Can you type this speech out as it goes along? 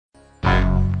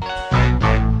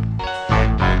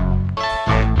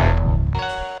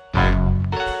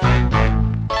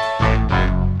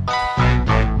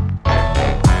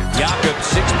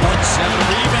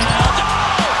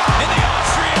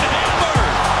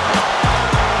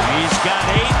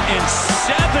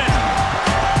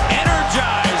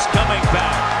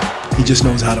he just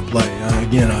knows how to play.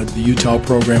 Again, the Utah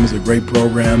program is a great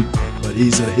program, but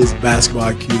his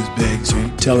basketball IQ is big. So you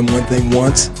tell him one thing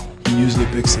once, he usually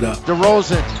picks it up.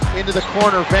 DeRozan into the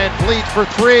corner. Van Vliet for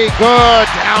three. Good.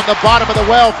 Down the bottom of the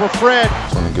well for Fred.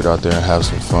 Just want to get out there and have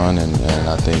some fun, and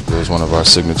I think there's one of our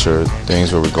signature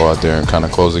things where we go out there and kind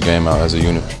of close the game out as a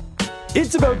unit.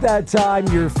 It's about that time,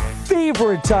 your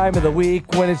favorite time of the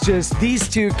week, when it's just these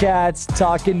two cats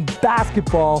talking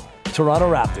basketball,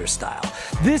 Toronto Raptors style.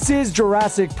 This is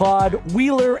Jurassic Pod.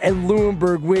 Wheeler and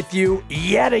Lewinberg with you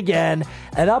yet again.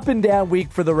 An up and down week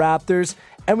for the Raptors.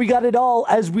 And we got it all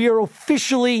as we are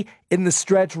officially in the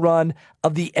stretch run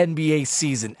of the NBA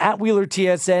season. At Wheeler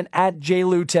TSN, at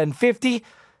JLew1050.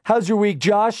 How's your week,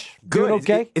 Josh? Good. Doing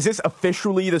okay? Is this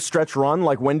officially the stretch run?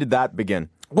 Like, when did that begin?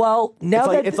 Well, now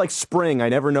it's like spring. I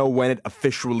never know when it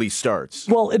officially starts.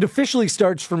 Well, it officially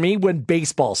starts for me when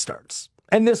baseball starts.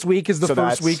 And this week is the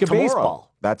first week of tomorrow.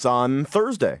 baseball. That's on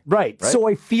Thursday. Right. So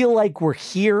I feel like we're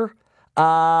here.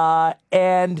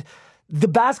 And the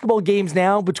basketball games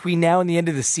now, between now and the end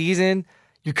of the season,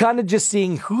 you're kind of just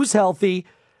seeing who's healthy,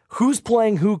 who's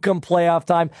playing who come playoff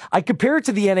time. I compare it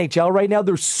to the NHL right now.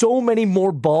 There's so many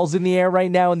more balls in the air right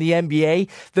now in the NBA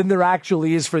than there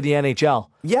actually is for the NHL.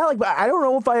 Yeah, like, I don't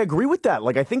know if I agree with that.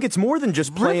 Like, I think it's more than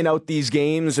just playing out these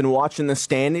games and watching the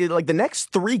stand. Like, the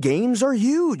next 3 games are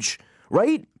huge,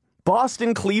 right?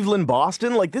 Boston, Cleveland,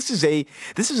 Boston. Like, this is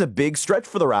a big stretch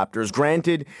for the Raptors.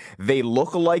 Granted, they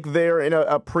look like they're in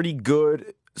a pretty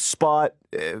good spot,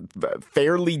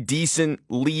 fairly decent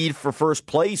lead for first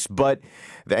place, but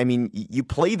I mean, you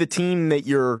play the team that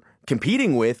you're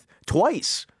competing with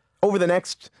twice over the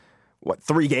next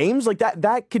 3 games? Like,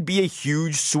 that could be a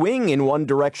huge swing in one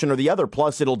direction or the other.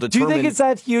 Plus, it'll determine. Do you think it's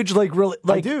that huge? Like, really?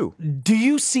 Like, I do. Do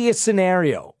you see a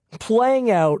scenario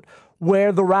playing out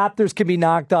where the Raptors can be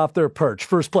knocked off their perch,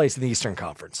 first place in the Eastern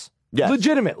Conference? Yes.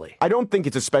 Legitimately. I don't think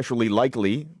it's especially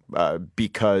likely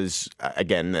because,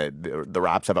 again, the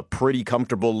Raps have a pretty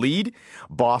comfortable lead.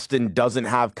 Boston doesn't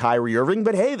have Kyrie Irving.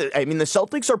 But, hey, the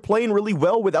Celtics are playing really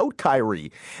well without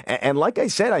Kyrie. And like I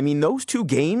said, I mean, those 2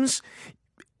 games,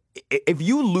 if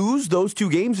you lose those 2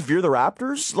 games, if you're the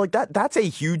Raptors, like that's a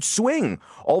huge swing.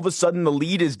 All of a sudden, the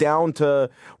lead is down to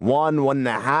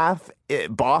 1.5.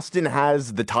 Boston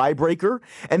has the tiebreaker,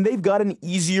 and they've got an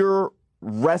easier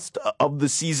rest of the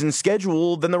season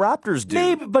schedule than the Raptors do.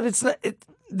 Maybe, but it's not.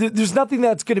 There's nothing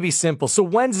that's going to be simple. So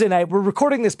Wednesday night, we're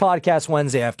recording this podcast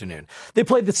Wednesday afternoon. They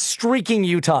play the streaking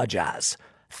Utah Jazz.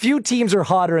 Few teams are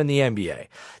hotter in the NBA.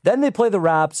 Then they play the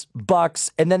Raps,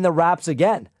 Bucks, and then the Raps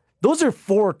again. Those are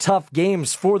 4 tough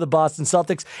games for the Boston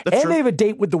Celtics. That's true. They have a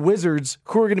date with the Wizards,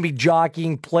 who are going to be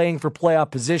jockeying, playing for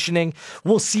playoff positioning.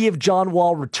 We'll see if John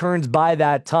Wall returns by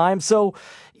that time. So,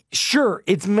 sure,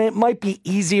 it might be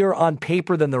easier on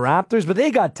paper than the Raptors, but they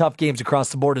got tough games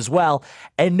across the board as well.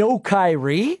 And no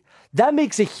Kyrie, that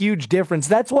makes a huge difference.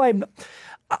 That's why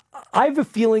I have a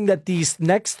feeling that these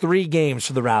next 3 games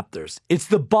for the Raptors, it's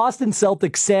the Boston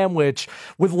Celtics sandwich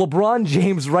with LeBron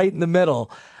James right in the middle.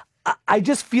 I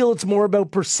just feel it's more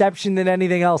about perception than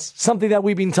anything else. Something that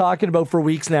we've been talking about for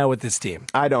weeks now with this team.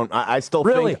 I don't. I still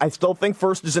think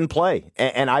first is in play,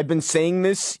 and I've been saying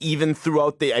this even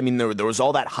throughout the. I mean, there was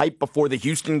all that hype before the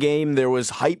Houston game. There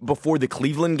was hype before the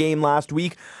Cleveland game last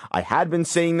week. I had been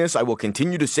saying this. I will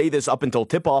continue to say this up until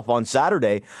tip-off on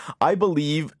Saturday. I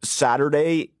believe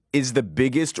Saturday is the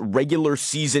biggest regular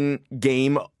season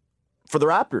game for the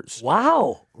Raptors.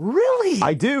 Wow, really?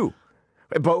 I do.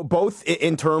 Both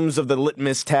in terms of the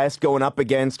litmus test going up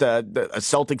against a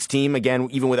Celtics team, again,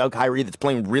 even without Kyrie, that's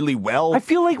playing really well. I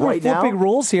feel like we're flipping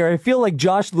roles here. I feel like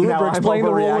Josh Lewinberg's playing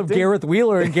the role of Gareth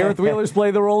Wheeler, and Gareth Wheeler's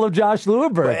playing the role of Josh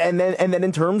Lewinberg. And then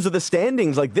in terms of the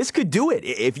standings, like, this could do it.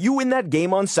 If you win that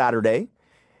game on Saturday,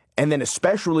 and then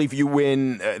especially if you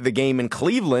win the game in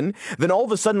Cleveland, then all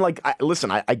of a sudden, like,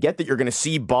 I get that you're going to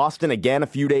see Boston again a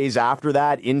few days after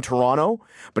that in Toronto,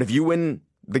 but if you win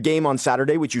the game on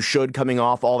Saturday, which you should, coming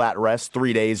off all that rest,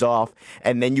 3 days off,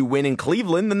 and then you win in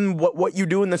Cleveland, then what you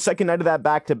do in the second night of that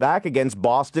back-to-back against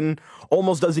Boston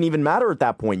almost doesn't even matter at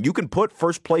that point. You can put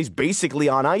first place basically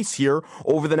on ice here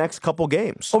over the next couple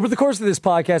games. Over the course of this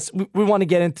podcast, we want to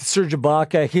get into Serge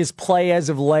Ibaka, his play as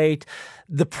of late,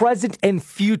 the present and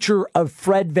future of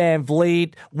Fred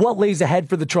VanVleet, what lays ahead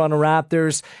for the Toronto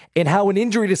Raptors, and how an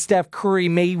injury to Steph Curry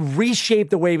may reshape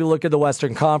the way we look at the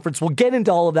Western Conference. We'll get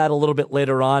into all of that a little bit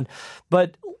later on,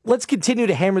 but let's continue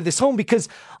to hammer this home, because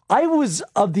I was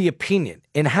of the opinion,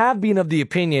 and have been of the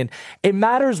opinion, it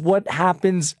matters what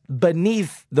happens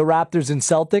beneath the Raptors and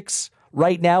Celtics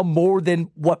right now more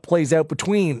than what plays out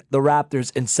between the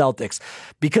Raptors and Celtics,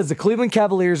 because the Cleveland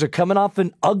Cavaliers are coming off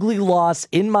an ugly loss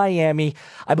in Miami.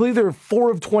 I believe they were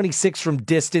 4 of 26 from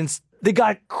distance. They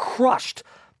got crushed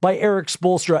by Eric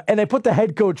Spoelstra. And I put the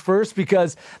head coach first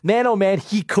because, man, oh man,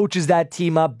 he coaches that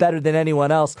team up better than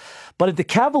anyone else. But if the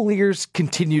Cavaliers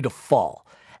continue to fall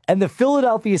and the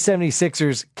Philadelphia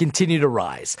 76ers continue to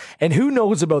rise, and who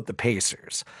knows about the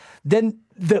Pacers, then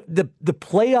the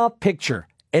playoff picture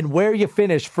and where you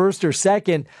finish first or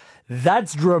second,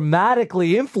 that's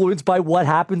dramatically influenced by what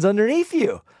happens underneath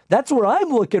you. That's where I'm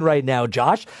looking right now,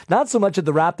 Josh. Not so much at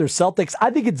the Raptors Celtics. I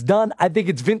think it's done. I think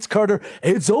it's Vince Carter.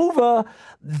 It's over.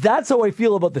 That's how I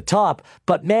feel about the top.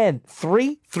 But man,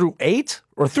 3 through 8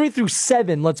 or 3 through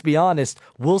 7, let's be honest,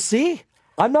 we'll see.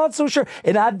 I'm not so sure.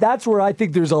 And that's where I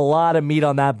think there's a lot of meat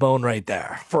on that bone right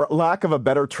there. For lack of a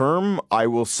better term, I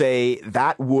will say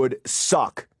that would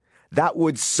suck. That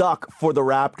would suck for the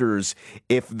Raptors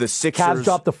if the Sixers Cavs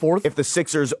dropped to 4th. If the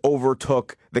Sixers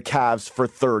overtook the Cavs for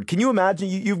 3rd. Can you imagine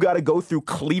you've got to go through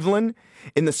Cleveland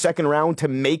in the second round to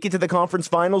make it to the conference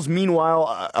finals?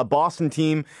 Meanwhile, a Boston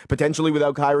team potentially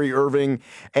without Kyrie Irving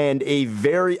and a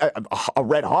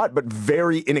red hot but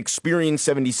very inexperienced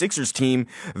 76ers team,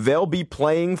 they'll be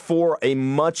playing for a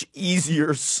much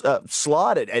easier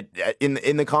slot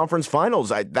in the conference finals.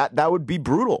 That would be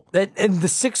brutal. And the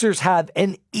Sixers have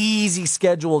an easy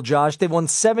schedule, Josh. They've won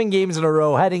 7 games in a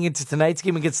row heading into tonight's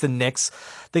game against the Knicks.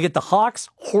 They get the Hawks,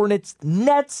 Hornets,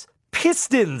 Nets,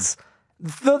 Pistons.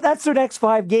 That's their next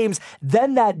 5 games.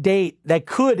 Then that date that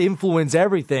could influence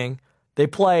everything, they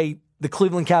play the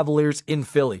Cleveland Cavaliers in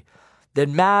Philly.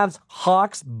 Then Mavs,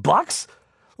 Hawks, Bucks.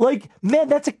 Like, man,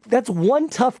 that's one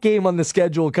tough game on the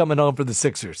schedule coming home for the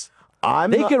Sixers.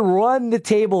 They can run the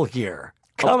table here.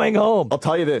 Coming home. I'll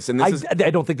tell you this, and I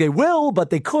don't think they will, but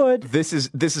they could. This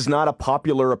is not a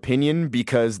popular opinion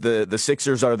because the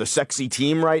Sixers are the sexy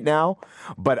team right now,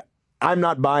 but I'm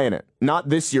not buying it. Not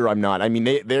this year, I'm not. I mean,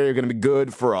 they're going to be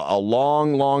good for a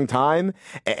long, long time.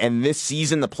 And this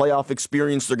season, the playoff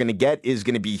experience they're going to get is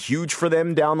going to be huge for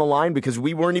them down the line because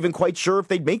we weren't even quite sure if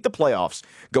they'd make the playoffs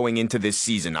going into this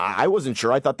season. I wasn't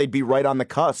sure. I thought they'd be right on the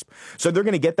cusp. So they're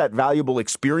going to get that valuable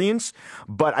experience,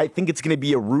 but I think it's going to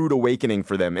be a rude awakening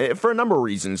for them for a number of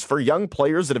reasons. For young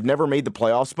players that have never made the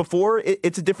playoffs before,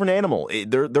 it's a different animal.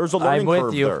 There's a learning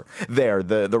curve there.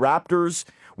 The Raptors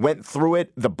went through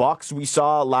it. The Bucks we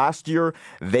saw last year,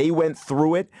 they went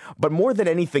through it. But more than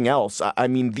anything else, I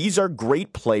mean, these are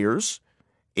great players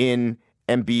in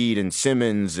Embiid and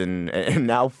Simmons and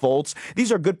now Fultz.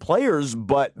 These are good players,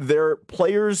 but they're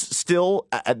players still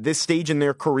at this stage in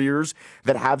their careers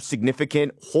that have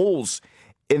significant holes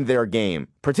in their game.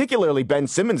 Particularly Ben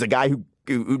Simmons, a guy who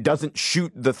doesn't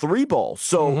shoot the 3 ball.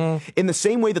 So in the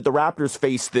same way that the Raptors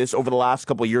faced this over the last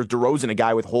couple of years, DeRozan, a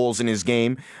guy with holes in his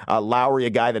game, Lowry, a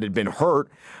guy that had been hurt,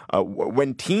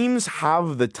 when teams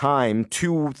have the time,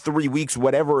 2-3 weeks,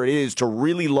 whatever it is, to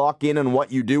really lock in on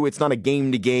what you do, it's not a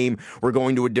game to game. We're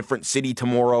going to a different city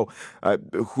tomorrow.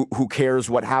 Who cares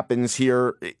what happens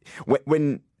here?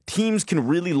 When teams can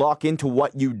really lock into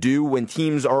what you do, when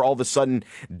teams are all of a sudden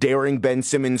daring Ben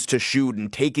Simmons to shoot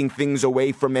and taking things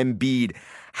away from Embiid,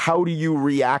 how do you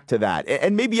react to that?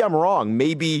 And maybe I'm wrong.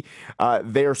 Maybe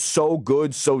they're so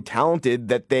good, so talented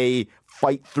that they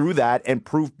fight through that and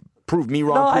prove me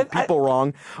wrong, prove people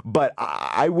wrong. But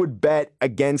I would bet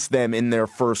against them in their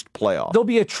first playoff. They'll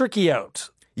be a tricky out.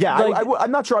 Yeah,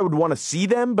 I'm not sure I would want to see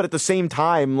them, but at the same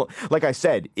time, like I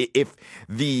said, if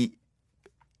the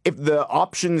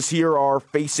options here are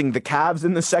facing the Cavs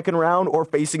in the second round or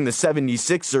facing the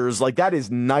 76ers, like that is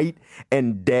night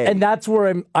and day. And that's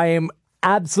where I am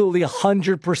absolutely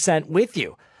 100% with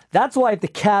you. That's why if the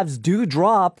Cavs do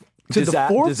drop to the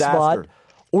 4th spot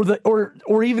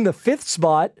or even the 5th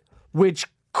spot, which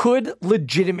could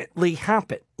legitimately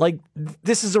happen, like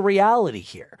this is a reality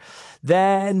here,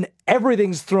 then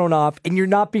everything's thrown off and you're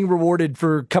not being rewarded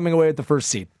for coming away with the first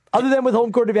seed. Other than with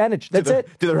home court advantage. That's it.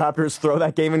 Do the Raptors throw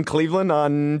that game in Cleveland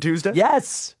on Tuesday?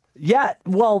 Yes. Yeah.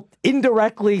 Well,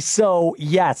 indirectly so,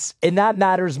 yes. And that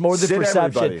matters more than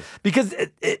perception. Everybody. Because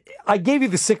I gave you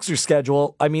the Sixers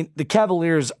schedule. I mean, the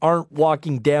Cavaliers aren't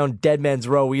walking down dead man's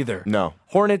row either. No.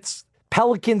 Hornets,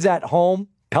 Pelicans at home.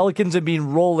 Pelicans have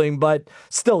been rolling, but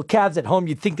still, Cavs at home,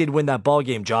 you'd think they'd win that ball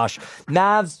game, Josh.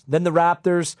 Mavs, then the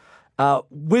Raptors.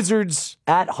 Wizards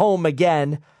at home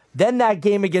again. Then that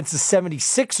game against the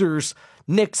 76ers,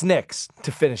 Knicks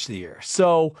to finish the year.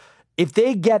 So if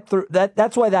they get through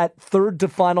that's why that third to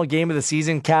final game of the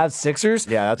season, Cavs Sixers,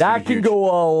 that can go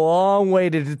a long way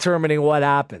to determining what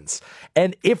happens.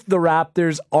 And if the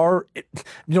Raptors are,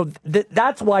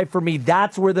 that's why for me,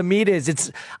 that's where the meat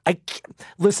is.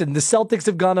 Listen, the Celtics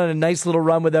have gone on a nice little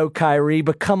run without Kyrie,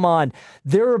 but come on,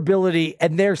 their ability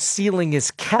and their ceiling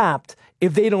is capped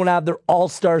if they don't have their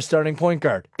all-star starting point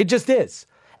guard. It just is.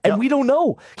 And we don't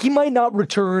know. He might not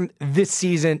return this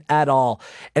season at all.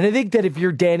 And I think that if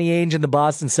you're Danny Ainge and the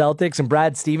Boston Celtics and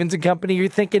Brad Stevens and company, you're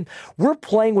thinking, we're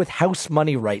playing with house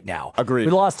money right now. Agreed.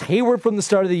 We lost Hayward from the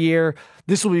start of the year.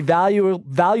 This will be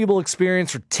valuable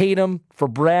experience for Tatum, for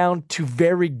Brown, two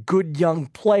very good young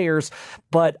players.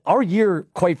 But our year,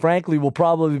 quite frankly, will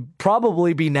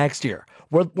probably be next year,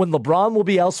 when LeBron will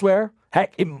be elsewhere.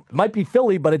 Heck, it might be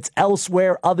Philly, but it's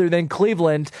elsewhere other than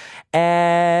Cleveland.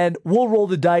 And we'll roll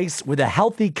the dice with a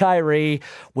healthy Kyrie,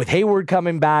 with Hayward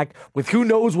coming back, with who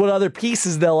knows what other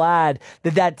pieces they'll add,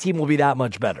 that team will be that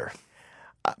much better.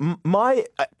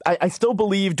 I still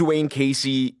believe Dwayne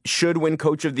Casey should win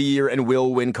Coach of the Year and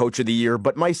will win Coach of the Year,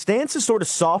 but my stance has sort of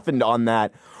softened on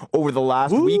that over the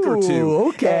last week or two.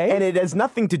 Okay. And it has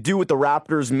nothing to do with the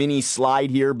Raptors mini slide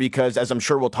here because, as I'm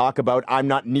sure we'll talk about, I'm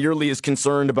not nearly as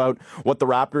concerned about what the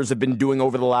Raptors have been doing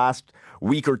over the last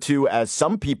week or two as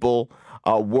some people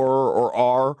were or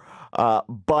are.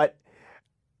 But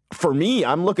for me,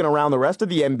 I'm looking around the rest of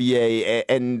the NBA,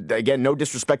 and again, no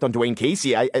disrespect on Dwayne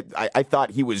Casey. I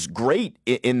thought he was great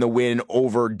in the win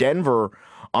over Denver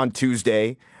on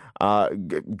Tuesday,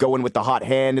 going with the hot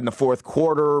hand in the fourth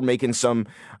quarter, making some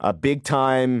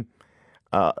big-time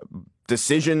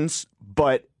decisions.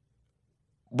 But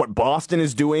what Boston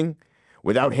is doing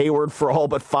without Hayward for all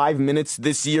but 5 minutes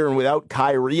this year and without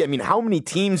Kyrie, I mean, how many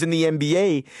teams in the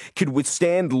NBA could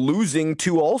withstand losing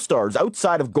 2 All-Stars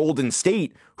outside of Golden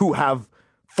State, who have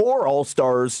 4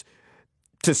 All-Stars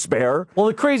to spare? Well,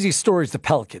 the crazy story is the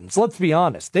Pelicans. Let's be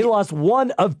honest. They lost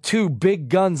one of 2 big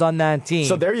guns on that team.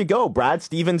 So there you go. Brad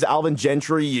Stevens, Alvin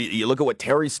Gentry. You look at what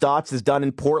Terry Stotts has done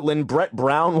in Portland. Brett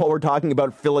Brown, while we're talking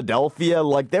about Philadelphia.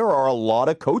 Like, there are a lot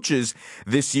of coaches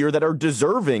this year that are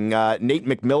deserving. Nate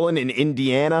McMillan in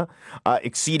Indiana,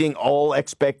 exceeding all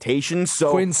expectations. So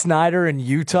Quinn Snyder in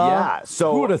Utah. Yeah.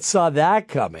 So who would have saw that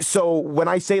coming? So when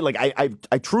I say, like,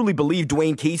 I truly believe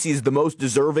Dwayne Casey is the most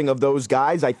deserving of those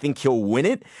guys. I think he'll win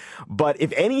it. But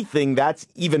if anything, that's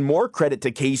even more credit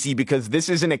to Casey because this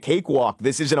isn't a cakewalk.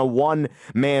 This isn't a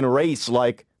one-man race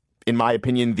like, in my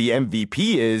opinion, the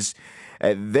MVP is.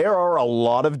 There are a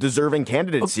lot of deserving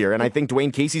candidates here, and I think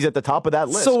Dwayne Casey's at the top of that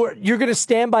list. So you're going to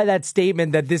stand by that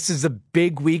statement that this is a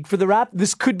big week for the Raps?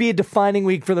 This could be a defining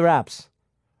week for the Raps.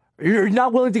 You're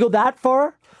not willing to go that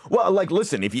far? Well, like,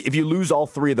 listen, if you lose all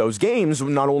 3 of those games,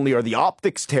 not only are the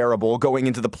optics terrible going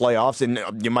into the playoffs, and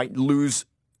you might lose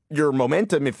your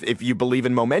momentum if you believe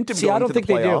in momentum. See, I don't think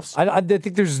they do. I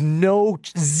think there's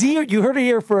zero. You heard it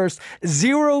here first.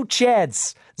 0%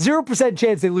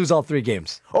 chance they lose all 3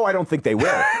 games. Oh, I don't think they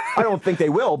will. I don't think they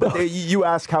will. But you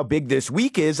ask how big this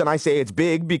week is, and I say it's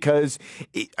big because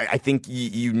I think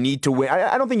you need to win.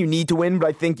 I don't think you need to win, but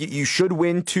I think you should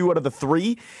win 2 out of the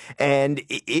 3. And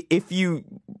if you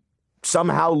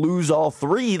somehow lose all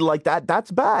 3 like that,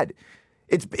 that's bad.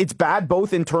 It's bad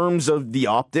both in terms of the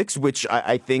optics, which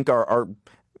I think are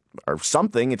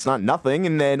something. It's not nothing.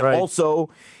 And then also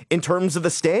in terms of the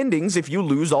standings, if you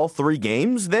lose all 3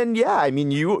 games, then yeah, I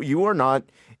mean, you are not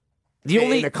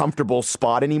in a comfortable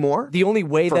spot anymore. The only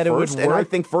way that it would work. And I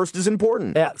think first is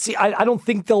important. Yeah. See, I don't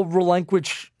think they'll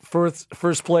relinquish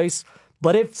first place.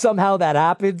 But if somehow that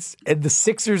happens and the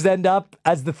Sixers end up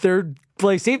as the 3rd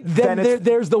place team, then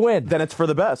there's the win. Then it's for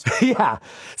the best. Yeah.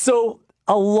 So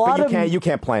you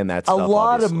can't plan that stuff, a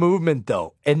lot obviously. of movement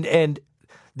though, and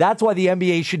that's why the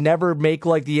NBA should never make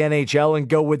like the NHL and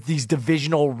go with these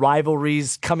divisional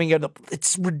rivalries coming out.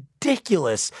 It's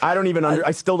ridiculous. I don't even.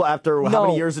 I still, after how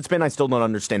many years it's been, I still don't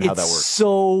understand how that works.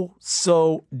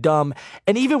 So dumb.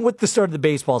 And even with the start of the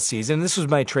baseball season, this was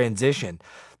my transition.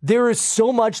 There is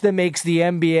so much that makes the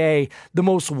NBA the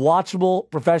most watchable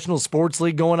professional sports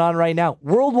league going on right now,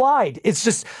 worldwide. It's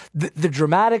just the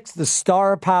dramatics, the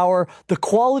star power, the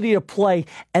quality of play,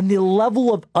 and the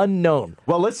level of unknown.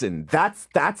 Well, listen, that's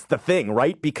the thing,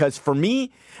 right? Because for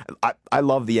me, I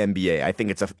love the NBA. I think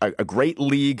it's a great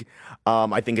league.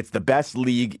 I think it's the best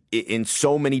league in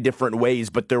so many different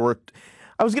ways, but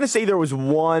I was going to say there was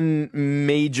one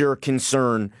major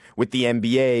concern with the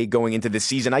NBA going into this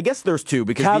season. I guess there's 2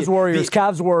 because Cavs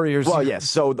Warriors. Well, yes.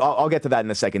 So I'll get to that in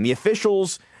a second. The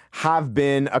officials have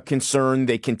been a concern.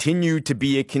 They continue to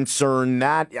be a concern.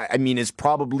 That, I mean, is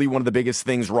probably one of the biggest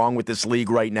things wrong with this league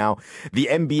right now. The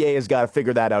NBA has got to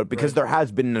figure that out because there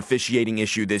has been an officiating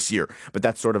issue this year, but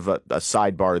that's sort of a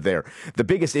sidebar there. The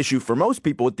biggest issue for most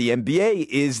people with the NBA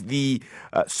is the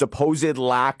supposed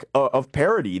lack of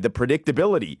parity, the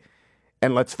predictability.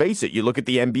 And let's face it, you look at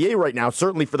the NBA right now,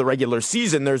 certainly for the regular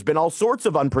season, there's been all sorts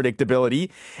of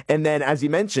unpredictability. And then, as you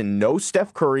mentioned, no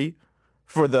Steph Curry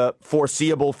for the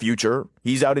foreseeable future.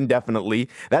 He's out indefinitely.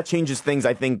 That changes things,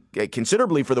 I think,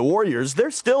 considerably for the Warriors. They're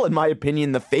still, in my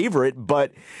opinion, the favorite,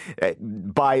 but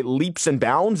by leaps and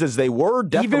bounds as they were,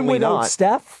 definitely even without not.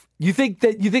 Steph? You think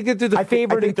that they're the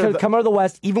favorite to come out of the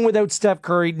West, even without Steph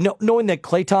Curry, knowing that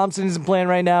Klay Thompson isn't playing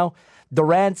right now,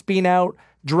 Durant's being out,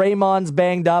 Draymond's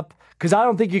banged up? Because I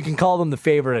don't think you can call them the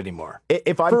favorite anymore.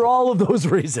 For all of those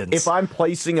reasons. If I'm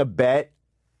placing a bet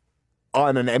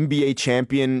on an NBA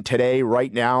champion today,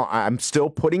 right now, I'm still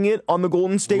putting it on the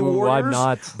Golden State Warriors. I'm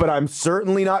not. But I'm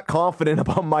certainly not confident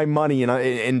about my money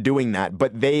in doing that.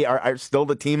 But they are still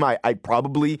the team I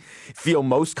probably feel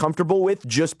most comfortable with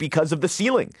just because of the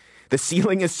ceiling. The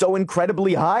ceiling is so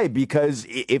incredibly high because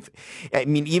even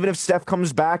if Steph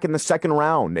comes back in the second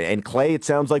round, and Klay, it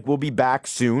sounds like, will be back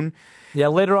soon. Yeah,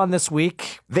 later on this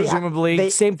week, presumably.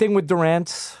 Same thing with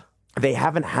Durant. They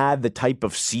haven't had the type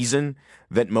of season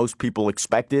that most people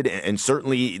expected, and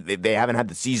certainly they haven't had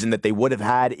the season that they would have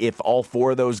had if all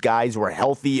four of those guys were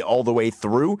healthy all the way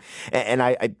through. And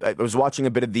I was watching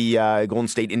a bit of the Golden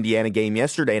State-Indiana game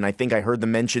yesterday, and I think I heard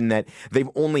them mention that they've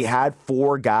only had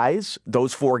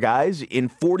those four guys, in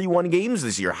 41 games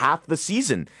this year. Half the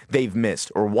season they've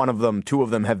missed, or two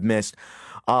of them have missed.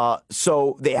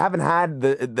 So they haven't had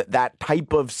that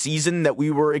type of season that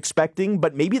we were expecting,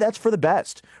 but maybe that's for the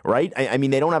best, right? I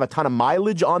mean, they don't have a ton of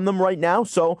mileage on them right now,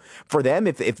 so for them,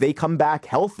 if they come back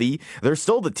healthy, they're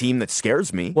still the team that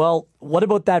scares me. Well, what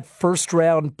about that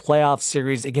first-round playoff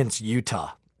series against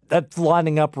Utah? That's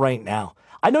lining up right now.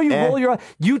 I know you roll your eyes.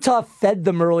 Utah fed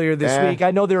them earlier this week. I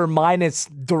know they were minus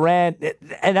Durant,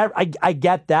 and I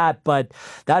get that, but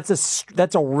that's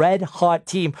a red-hot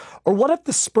team. Or what if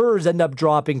the Spurs end up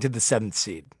dropping to the 7th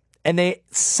seed? And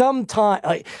it's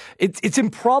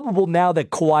improbable now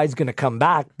that Kawhi's going to come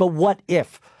back, but what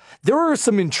if? There are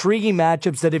some intriguing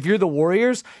matchups that if you're the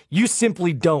Warriors, you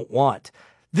simply don't want.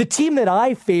 The team that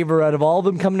I favor out of all of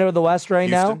them coming out of the West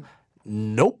right now,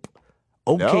 nope.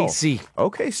 OKC. No.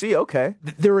 OKC, okay.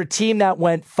 They're a team that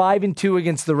went 5-2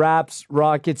 against the Raps,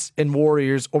 Rockets, and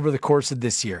Warriors over the course of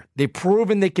this year. They've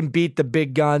proven they can beat the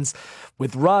big guns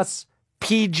with Russ,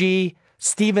 PG,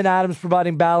 Steven Adams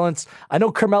providing balance. I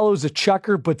know Carmelo's a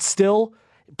chucker, but still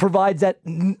provides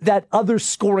that other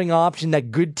scoring option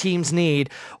that good teams need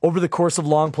over the course of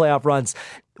long playoff runs.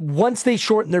 Once they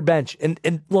shorten their bench, and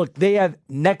look, they have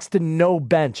next to no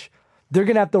bench. They're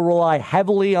going to have to rely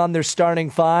heavily on their starting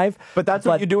five. But that's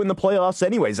what you do in the playoffs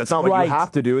anyways. That's not what you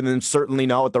have to do, and then certainly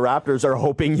not what the Raptors are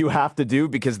hoping you have to do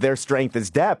because their strength is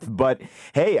depth. But,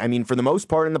 hey, I mean, for the most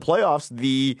part in the playoffs,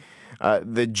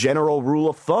 the general rule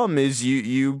of thumb is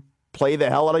you play the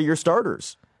hell out of your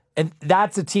starters. And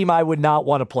that's a team I would not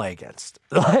want to play against.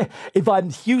 If I'm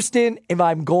Houston, if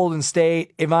I'm Golden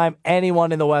State, if I'm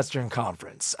anyone in the Western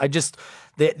Conference.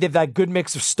 They have that good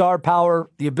mix of star power,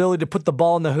 the ability to put the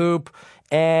ball in the hoop.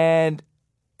 And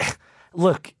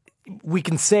look, we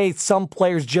can say some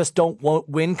players just don't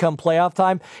win come playoff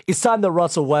time. It's time that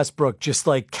Russell Westbrook just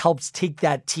helps take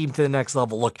that team to the next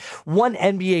level. Look, one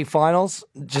NBA Finals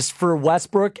just for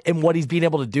Westbrook and what he's been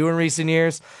able to do in recent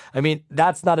years. I mean,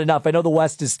 that's not enough. I know the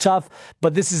West is tough,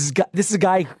 but this is a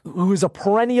guy who is a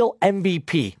perennial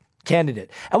MVP candidate.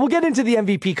 And we'll get into the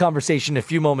MVP conversation in a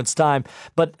few moments' time,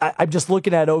 but I'm just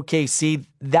looking at OKC.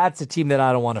 That's a team that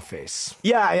I don't want to face.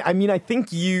 Yeah, I mean, I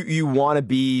think you want to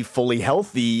be fully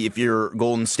healthy if you're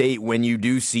Golden State if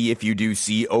you do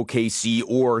see OKC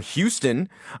or Houston.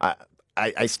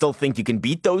 I still think you can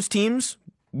beat those teams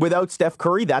without Steph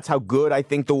Curry. That's how good I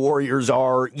think the Warriors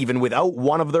are, even without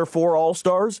one of their four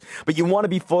All-Stars. But you want to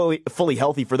be fully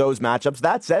healthy for those matchups.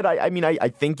 That said, I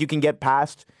think you can get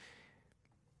past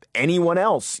anyone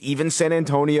else, even San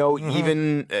Antonio,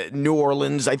 even New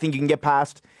Orleans. I think you can get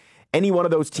past any one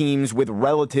of those teams with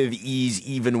relative ease,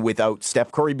 even without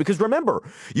Steph Curry. Because remember,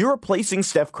 you're replacing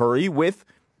Steph Curry with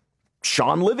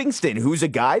Sean Livingston, who's a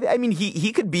guy,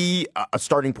 he could be a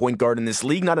starting point guard in this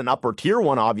league, not an upper tier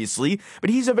one, obviously, but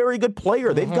he's a very good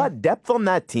player. They've got depth on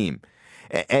that team.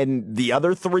 And the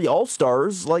other three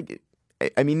All-Stars,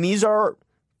 these are...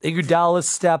 Iguodala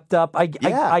stepped up. I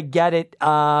get it.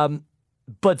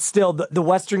 but still, the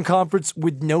Western Conference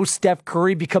with no Steph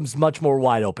Curry becomes much more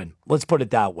wide open. Let's put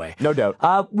it that way. No doubt.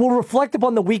 We'll reflect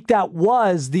upon the week that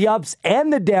was, the ups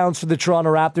and the downs for the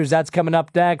Toronto Raptors. That's coming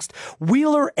up next.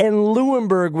 Wheeler and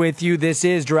Lewenberg with you. This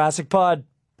is Jurassic Pod.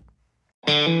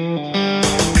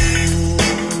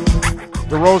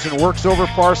 DeRozan works over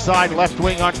far side, left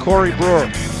wing on Corey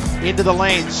Brewer. Into the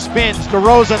lane, spins,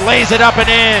 DeRozan lays it up and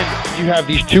in. You have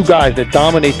these two guys that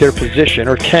dominate their position,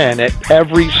 or can, at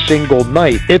every single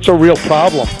night. It's a real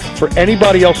problem for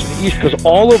anybody else in the East because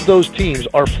all of those teams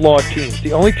are flawed teams.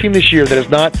 The only team this year that has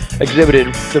not exhibited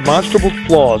demonstrable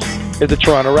flaws is the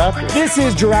Toronto Raptors. This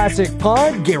is Jurassic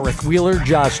Pod. Gareth Wheeler,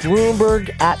 Josh Lewenberg,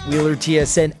 at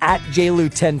WheelerTSN, at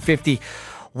JLu1050.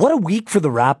 What a week for the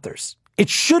Raptors. It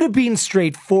should have been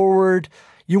straightforward.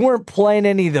 You weren't playing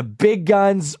any of the big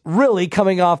guns, really,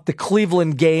 coming off the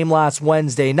Cleveland game last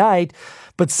Wednesday night.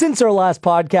 But since our last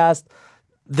podcast,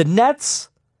 the Nets,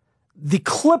 the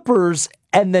Clippers,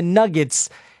 and the Nuggets,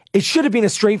 it should have been a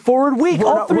straightforward week.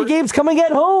 All three games coming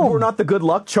at home. We're not the good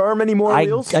luck charm anymore,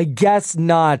 Wheels? I guess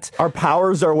not. Our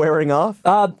powers are wearing off?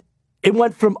 It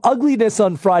went from ugliness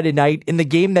on Friday night in the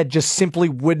game that just simply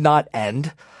would not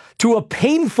end to a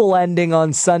painful ending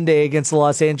on Sunday against the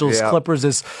Los Angeles Clippers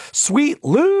as sweet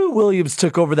Lou Williams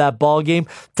took over that ball game,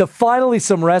 to finally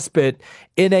some respite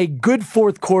in a good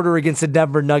fourth quarter against the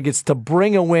Denver Nuggets to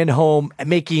bring a win home,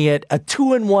 making it a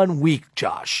 2-1 week,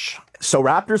 Josh. So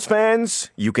Raptors fans,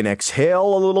 you can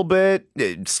exhale a little bit,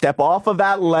 step off of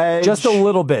that ledge. Just a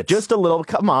little bit. Just a little.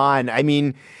 Come on. I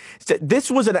mean,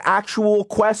 this was an actual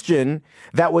question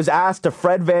that was asked to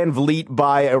Fred VanVleet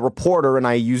by a reporter, and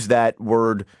I use that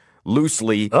word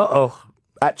loosely.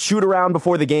 At shoot around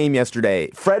before the game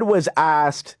yesterday. Fred was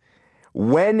asked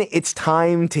when it's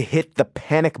time to hit the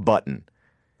panic button.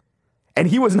 And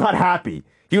he was not happy.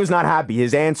 He was not happy.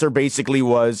 His answer basically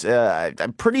was,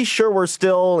 I'm pretty sure we're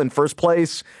still in first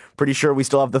place. Pretty sure we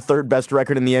still have the third best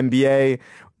record in the NBA.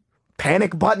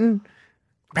 Panic button?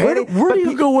 Where do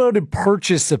you go out and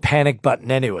purchase a panic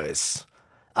button anyways?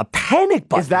 A panic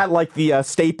button? Is that like the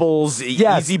Staples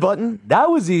easy button? That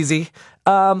was easy.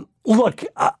 Look,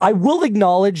 I will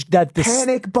acknowledge that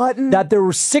panic button, that there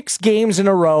were 6 games in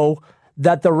a row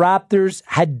that the Raptors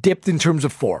had dipped in terms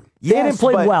of form. They didn't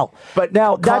play well. But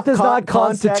now that does not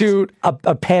constitute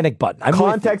a panic button.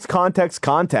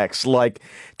 Context. Like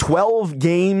 12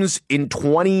 games in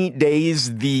 20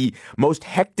 days, the most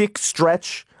hectic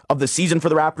stretch of the season for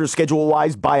the Raptors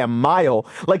schedule-wise by a mile.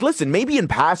 Like, listen, maybe in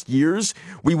past years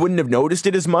we wouldn't have noticed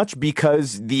it as much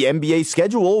because the NBA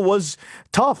schedule was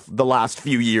tough the last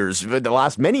few years, the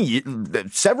last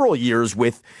several years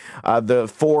with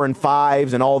the 4 and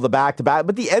 5s and all the back-to-back.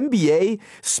 But the NBA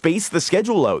spaced the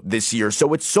schedule out this year,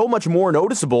 so it's so much more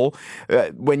noticeable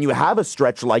when you have a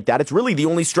stretch like that. It's really the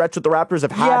only stretch that the Raptors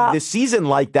have had this season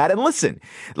like that. And listen,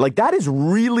 like that is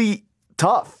really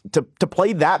tough to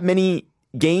play that many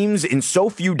games in so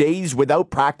few days without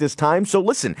practice time. So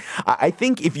listen, I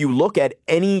think if you look at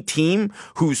any team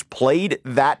who's played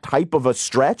that type of a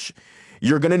stretch,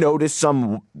 you're going to notice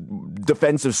some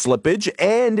defensive slippage,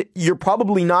 and you're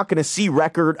probably not going to see a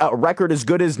record as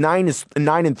good as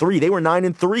 9-3. They were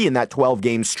 9-3 in that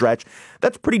 12-game stretch.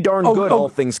 That's pretty darn good, all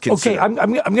things considered. Okay,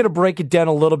 I'm going to break it down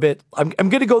a little bit. I'm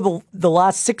going to go the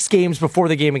last 6 games before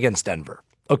the game against Denver.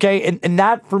 Okay, and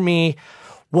that for me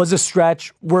was a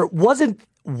stretch where it wasn't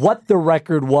what the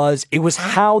record was, it was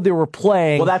how they were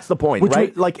playing. Well, that's the point,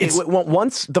 right?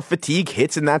 Once the fatigue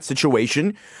hits in that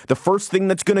situation, the first thing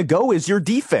that's going to go is your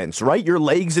defense, right? Your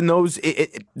legs in those,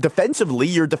 defensively,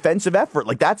 your defensive effort.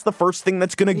 Like, that's the first thing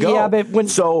that's going to go. Yeah, but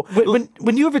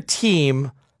when you have a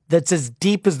team that's as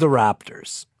deep as the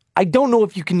Raptors, I don't know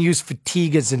if you can use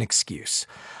fatigue as an excuse.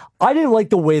 I didn't like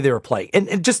the way they were playing.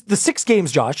 And just the 6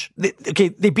 games, Josh, they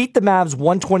beat the Mavs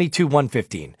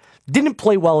 122-115. Didn't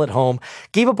play well at home,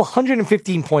 gave up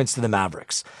 115 points to the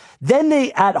Mavericks. Then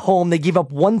at home, they gave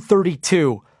up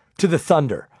 132 to the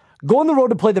Thunder. Go on the road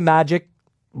to play the Magic,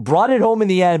 brought it home in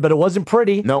the end, but it wasn't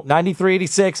pretty. Nope.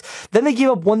 93-86. Then they gave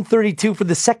up 132 for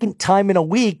the second time in a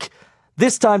week,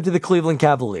 this time to the Cleveland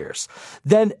Cavaliers.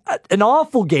 Then an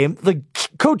awful game.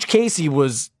 Coach Casey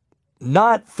was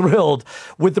not thrilled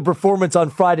with the performance on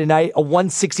Friday night, a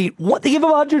 116. They give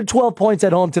up 112 points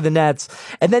at home to the Nets,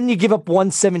 and then you give up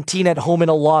 117 at home in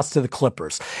a loss to the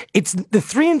Clippers. It's the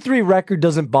 3-3 record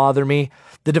doesn't bother me.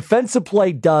 The defensive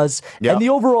play does, and the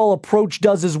overall approach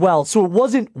does as well. So it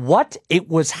wasn't what, it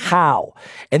was how.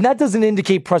 And that doesn't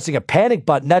indicate pressing a panic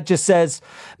button. That just says,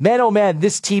 man, oh man,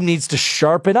 this team needs to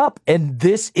sharpen up. And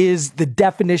this is the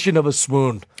definition of a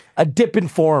swoon, a dip in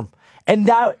form. And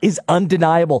that is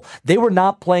undeniable. They were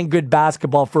not playing good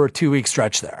basketball for a 2-week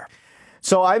stretch there.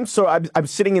 So I'm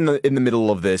sitting in the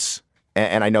middle of this,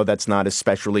 and I know that's not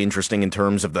especially interesting in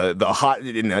terms of the hot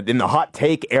in the hot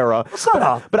take era.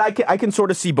 But I can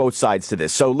sort of see both sides to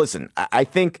this. So listen, I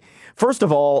think first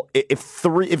of all, if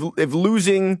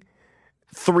losing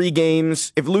 3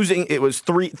 games, it was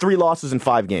three losses in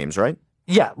 5 games, right?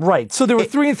 Yeah, right. So there were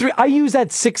 3 and 3. I use that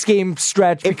 6-game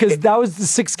stretch because that was the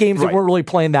 6 games that weren't really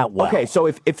playing that well. Okay, so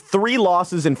if 3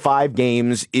 losses in 5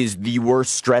 games is the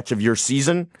worst stretch of your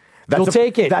season, you'll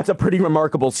take it. That's a pretty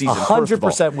remarkable season.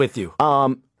 100% with you.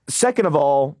 Second of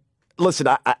all, listen,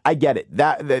 I get it.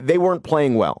 That they weren't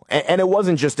playing well, and it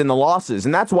wasn't just in the losses,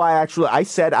 and that's why I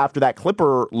said after that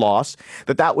Clipper loss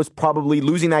that was probably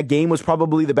losing that game was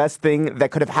probably the best thing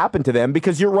that could have happened to them.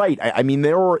 Because you're right. I mean,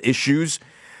 there were issues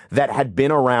that had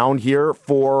been around here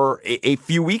for a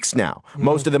few weeks now.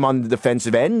 Most of them on the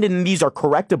defensive end, and these are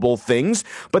correctable things,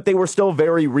 but they were still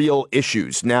very real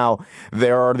issues. Now,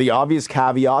 there are the obvious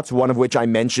caveats, one of which I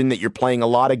mentioned, that you're playing a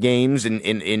lot of games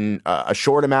in a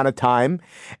short amount of time,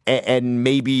 and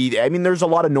maybe, I mean, there's a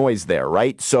lot of noise there,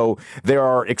 right? So there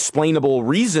are explainable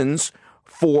reasons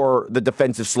for the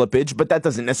defensive slippage, but that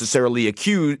doesn't necessarily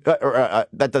excuse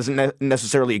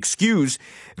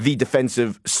the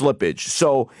defensive slippage.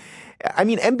 So, I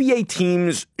mean, NBA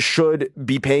teams should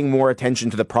be paying more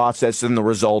attention to the process than the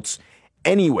results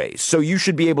anyway. So you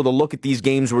should be able to look at these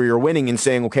games where you're winning and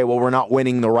saying, okay, well, we're not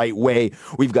winning the right way.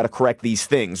 We've got to correct these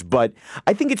things. But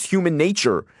I think it's human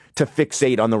nature to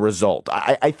fixate on the result.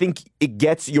 I think it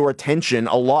gets your attention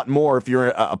a lot more if you're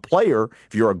a player,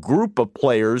 if you're a group of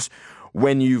players,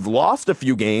 when you've lost a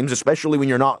few games, especially when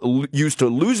you're not used to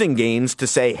losing games, to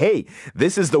say, hey,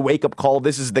 this is the wake-up call,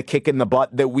 this is the kick in the butt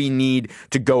that we need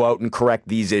to go out and correct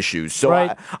these issues. So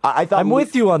right. I thought I'm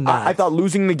with you on that. I thought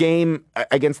losing the game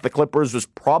against the Clippers was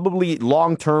probably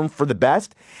long-term for the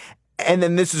best. And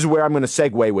then this is where I'm going to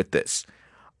segue with this.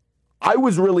 I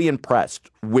was really impressed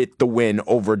with the win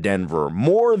over Denver,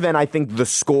 more than I think the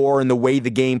score and the way the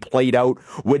game played out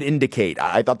would indicate.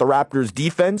 I thought the Raptors'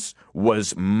 defense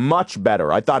was much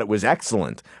better. I thought it was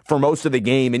excellent for most of the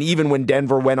game, and even when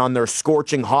Denver went on their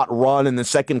scorching hot run in the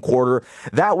second quarter,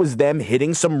 that was them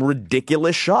hitting some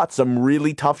ridiculous shots, some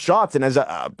really tough shots. And as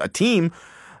a team,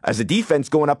 as a defense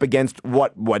going up against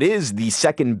what is the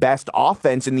second best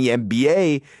offense in the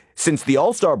NBA since the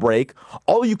All-Star break,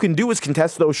 all you can do is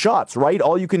contest those shots, right?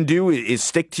 All you can do is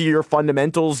stick to your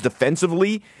fundamentals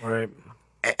defensively. Right.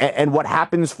 And what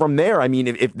happens from there? I mean,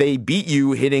 if they beat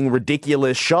you hitting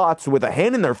ridiculous shots with a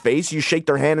hand in their face, you shake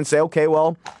their hand and say, okay,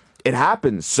 well, it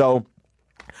happens. So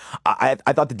I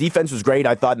thought the defense was great.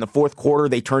 I thought in the fourth quarter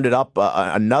they turned it up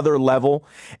another level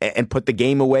and put the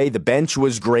game away. The bench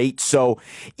was great. So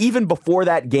even before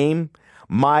that game,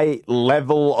 my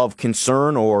level of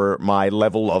concern or my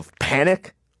level of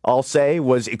panic, I'll say,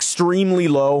 was extremely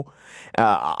low.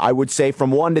 I would say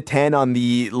from 1 to 10 on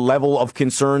the level of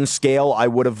concern scale, I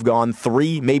would have gone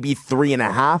 3, maybe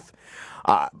 3.5.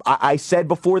 I said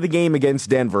before the game against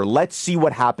Denver, let's see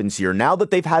what happens here. Now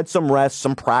that they've had some rest,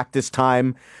 some practice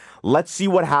time, let's see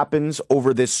what happens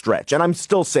over this stretch. And I'm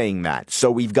still saying that.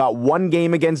 So we've got one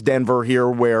game against Denver here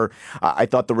where I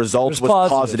thought the results was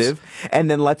positive. And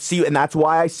then let's see. And that's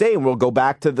why I say, and we'll go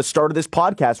back to the start of this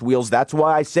podcast, Wheels, that's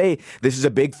why I say this is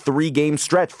a big 3-game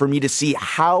stretch for me to see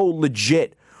how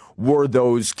legit were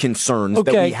those concerns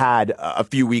that we had a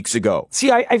few weeks ago.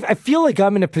 See, I feel like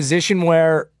I'm in a position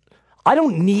where I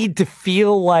don't need to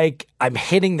feel like I'm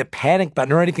hitting the panic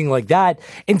button or anything like that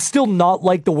and still not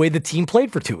like the way the team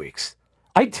played for 2 weeks.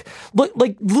 Like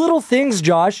little things,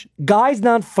 Josh, guys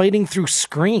not fighting through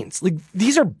screens. Like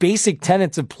these are basic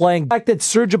tenets of playing. The fact that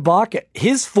Serge Ibaka,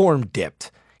 his form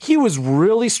dipped. He was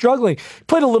really struggling.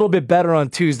 Played a little bit better on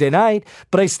Tuesday night,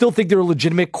 but I still think there are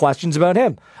legitimate questions about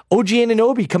him. OG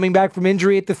Anunoby coming back from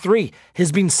injury at the 3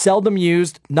 has been seldom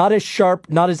used, not as sharp,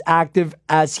 not as active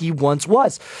as he once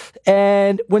was.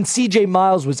 And when CJ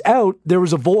Miles was out, there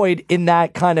was a void in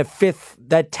that kind of 5th,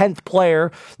 that 10th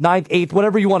player, 9th, 8th,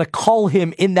 whatever you want to call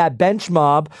him in that bench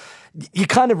mob. You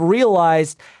kind of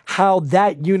realized how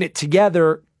that unit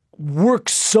together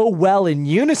works so well in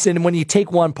unison, and when you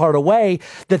take one part away,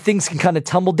 that things can kind of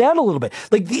tumble down a little bit.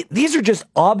 Like these are just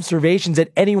observations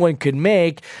that anyone could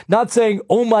make. Not saying,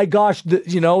 "Oh my gosh,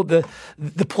 the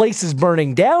place is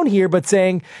burning down here," but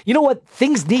saying, "You know what?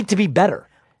 Things need to be better."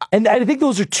 And I think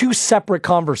those are two separate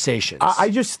conversations. I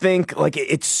just think like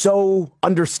it's so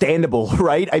understandable,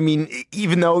 right? I mean,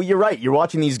 even though you're right, you're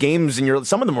watching these games and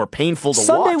some of them were painful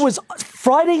to watch.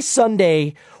 Friday,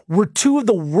 Sunday were two of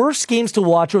the worst games to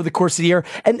watch over the course of the year.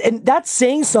 And that's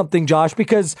saying something, Josh,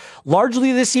 because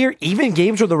largely this year, even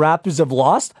games where the Raptors have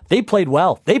lost, they played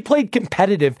well. They played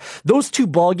competitive. Those two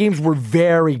ball games were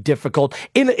very difficult.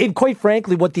 In quite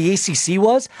frankly, what the ACC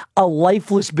was, a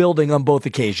lifeless building on both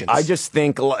occasions. I just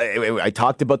think, I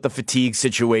talked about the fatigue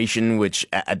situation, which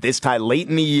at this time, late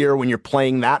in the year, when you're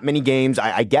playing that many games,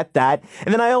 I get that.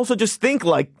 And then I also just think,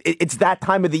 like, it's that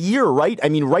time of the year, right? I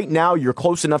mean, right now, you're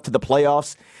close enough to the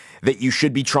playoffs that you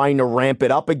should be trying to ramp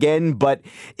it up again, but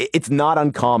it's not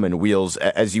uncommon, Wheels,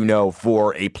 as you know,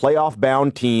 for a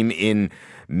playoff-bound team in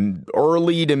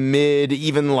early to mid,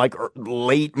 even like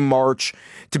late March,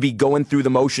 to be going through the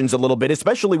motions a little bit,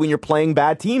 especially when you're playing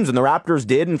bad teams. And the Raptors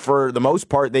did, and for the most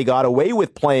part, they got away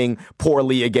with playing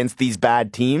poorly against these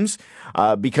bad teams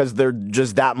because they're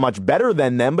just that much better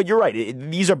than them. But you're right,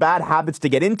 these are bad habits to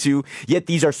get into, yet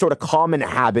these are sort of common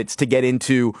habits to get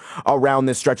into around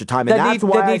this stretch of time. And that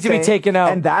need to be taken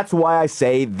out. And that's why I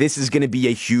say this is going to be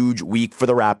a huge week for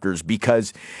the Raptors,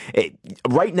 because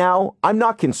right now, I'm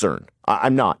not concerned.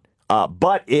 I'm not.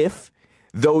 But if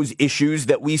those issues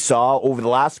that we saw over the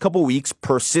last couple weeks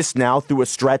persist now through a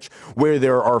stretch where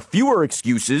there are fewer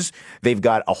excuses, they've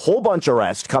got a whole bunch of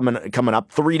rest coming up,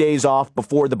 3 days off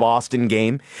before the Boston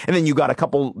game, and then you got a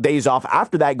couple days off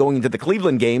after that going into the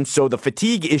Cleveland game, so the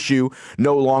fatigue issue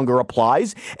no longer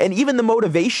applies, and even the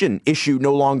motivation issue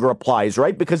no longer applies,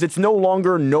 right? Because it's no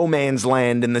longer no man's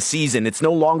land in the season. It's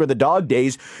no longer the dog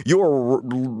days.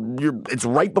 It's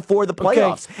right before the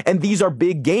playoffs, and these are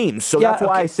big games. So that's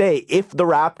why I say, if the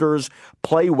Raptors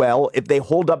play well, if they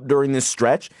hold up during this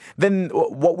stretch, then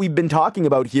what we've been talking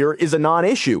about here is a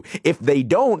non-issue. If they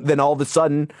don't, then all of a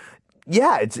sudden,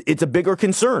 it's a bigger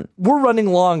concern. We're running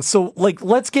long, so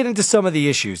let's get into some of the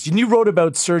issues. You wrote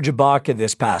about Serge Ibaka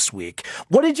this past week.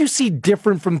 What did you see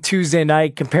different from Tuesday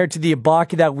night compared to the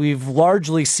Ibaka that we've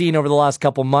largely seen over the last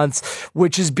couple months,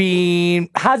 which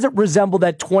hasn't resembled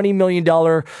that $20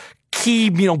 million key,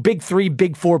 big three,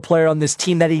 big four player on this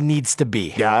team that he needs to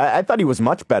be? Yeah, I thought he was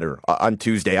much better on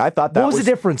Tuesday. I thought that What was the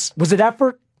difference? Was it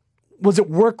effort? Was it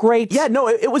work rate? Yeah, no,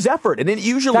 it was effort. And it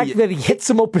usually... The fact that he hit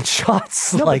some open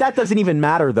shots. No, but that doesn't even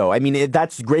matter, though. I mean,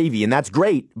 that's gravy, and that's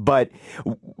great. But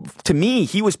to me,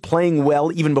 he was playing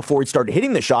well even before he started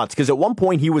hitting the shots, because at one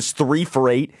point he was 3 for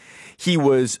 8. He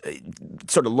was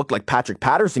sort of looked like Patrick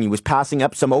Patterson. He was passing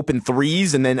up some open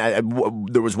threes, and then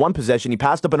there was one possession. He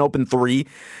passed up an open three.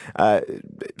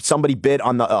 Somebody bit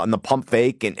on the pump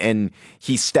fake, and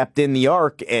he stepped in the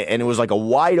arc, and it was like a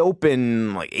wide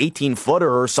open, like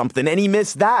 18-footer or something, and he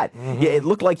missed that. Mm-hmm. Yeah, it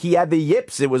looked like he had the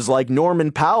yips. It was like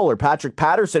Norman Powell or Patrick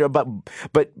Patterson, but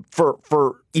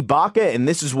for Ibaka, and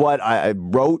this is what I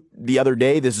wrote the other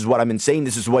day, this is what I've been saying,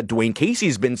 this is what Dwayne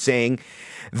Casey's been saying,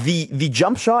 the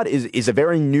jump shot is a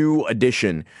very new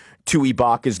addition to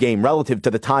Ibaka's game relative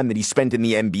to the time that he spent in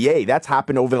the NBA. That's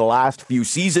happened over the last few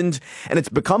seasons, and it's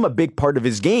become a big part of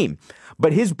his game.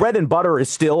 But his bread and butter is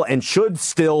still and should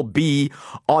still be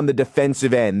on the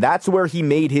defensive end. That's where he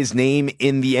made his name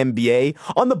in the NBA.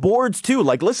 On the boards, too.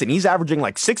 Listen, he's averaging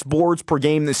 6 boards per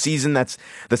game this season. That's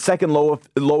the second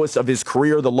lowest of his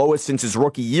career, the lowest since his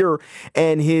rookie year.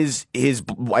 And his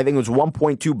I think it was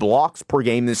 1.2 blocks per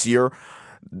game this year.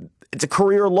 It's a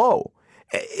career low.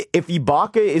 If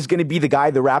Ibaka is going to be the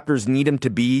guy the Raptors need him to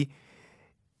be,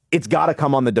 it's got to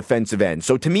come on the defensive end.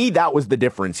 So to me, that was the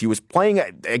difference. He was playing,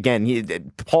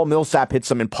 again, Paul Millsap hit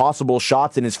some impossible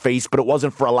shots in his face, but it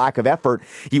wasn't for a lack of effort.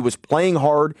 He was playing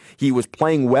hard. He was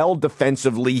playing well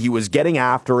defensively. He was getting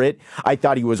after it. I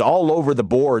thought he was all over the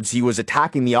boards. He was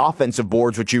attacking the offensive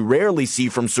boards, which you rarely see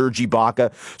from Serge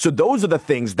Ibaka. So those are the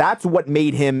things. That's what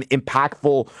made him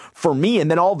impactful for me. And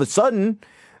then all of a sudden,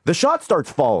 the shot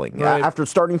starts falling. Right. After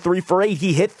starting 3 for 8,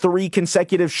 he hit 3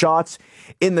 consecutive shots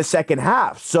in the second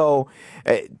half. So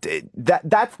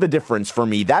that's the difference for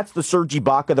me. That's the Serge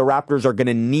Ibaka the Raptors are going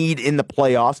to need in the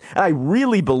playoffs. And I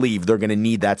really believe they're going to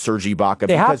need that Serge Ibaka.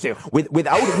 They have to.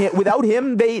 Without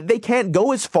him, they can't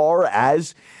go as far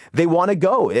as they want to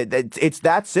go. It's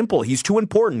that simple. He's too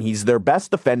important. He's their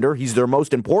best defender. He's their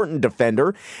most important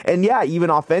defender. And yeah, even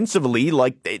offensively,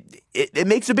 it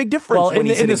makes a big difference when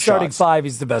he's hitting in the starting shots. 5,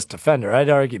 he's the best defender. I'd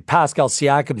argue Pascal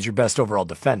Siakam is your best overall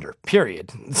defender,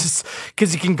 period.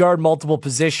 Because he can guard multiple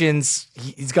positions.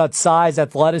 He's got size,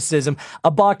 athleticism.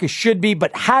 Ibaka should be,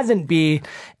 but hasn't been,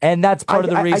 and that's part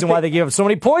of the reason why they gave him so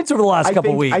many points over the last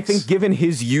couple weeks. I think given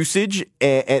his usage,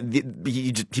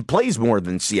 he plays more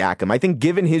than Siakam. I think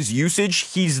given his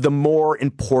usage, he's the more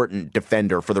important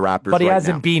defender for the Raptors. But he right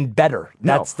hasn't now. been better.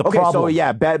 That's the problem. So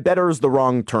yeah, better is the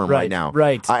wrong term right now.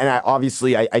 Right. And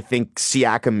obviously, I think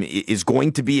Siakam is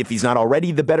going to be, if he's not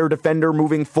already the better defender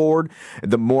moving forward,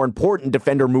 the more important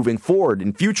defender moving forward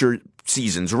in future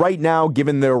seasons. Right now,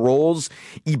 given their roles,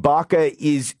 Ibaka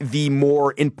is the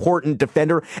more important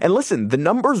defender. And listen, the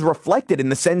numbers reflect it in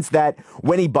the sense that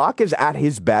when Ibaka's at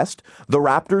his best, the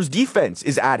Raptors' defense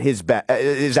is at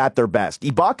their best.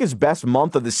 Ibaka's best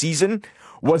month of the season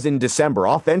was in December.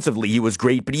 Offensively, he was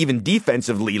great, but even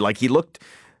defensively, like, he looked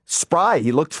spry,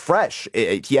 he looked fresh.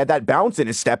 He had that bounce in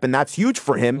his step, and that's huge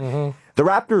for him. Mm-hmm. The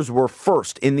Raptors were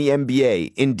first in the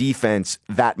NBA in defense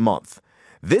that month.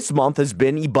 This month has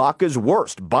been Ibaka's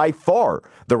worst by far.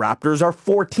 The Raptors are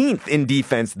 14th in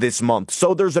defense this month.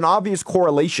 So there's an obvious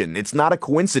correlation. It's not a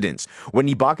coincidence. When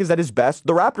Ibaka's at his best,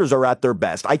 the Raptors are at their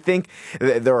best. I think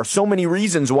there are so many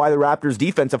reasons why the Raptors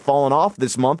defense have fallen off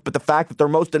this month, but the fact that their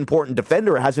most important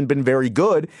defender hasn't been very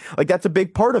good, like, that's a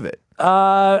big part of it.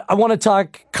 I want to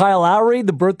talk Kyle Lowry,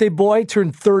 the birthday boy,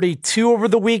 turned 32 over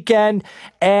the weekend,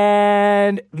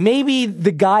 and maybe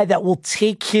the guy that will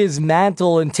take his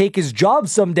mantle and take his job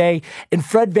someday in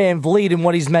Fred VanVleet and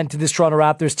what he's meant to this Toronto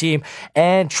Raptors team.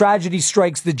 And tragedy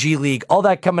strikes the G League. All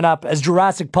that coming up as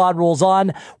Jurassic Pod rolls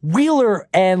on. Wheeler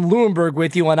and Lewinberg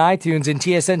with you on iTunes and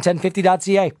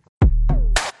TSN1050.ca.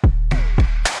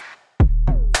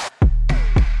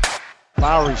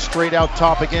 Lowry straight out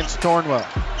top against Thornwell.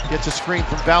 Gets a screen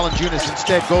from Valanciunas,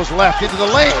 instead goes left into the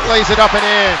lane, lays it up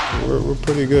and in. We're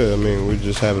pretty good. I mean, we're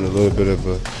just having a little bit of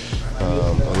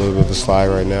a slide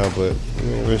right now, but I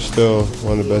mean, we're still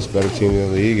one of the better teams in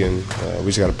the league, and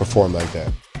we just got to perform like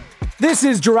that. This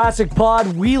is Jurassic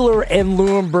Pod. Wheeler and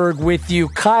Lewinberg with you.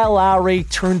 Kyle Lowry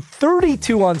turned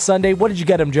 32 on Sunday. What did you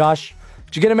get him, Josh?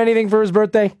 Did you get him anything for his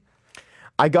birthday?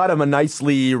 I got him a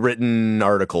nicely written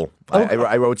article. Okay.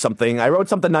 I wrote something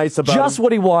nice about just him.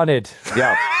 What he wanted.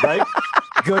 Yeah, right?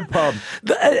 Good pub.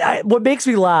 What makes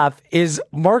me laugh is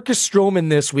Marcus Stroman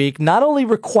this week not only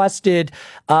requested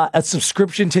a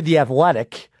subscription to The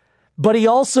Athletic, but he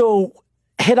also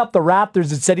hit up the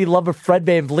Raptors and said he'd love a Fred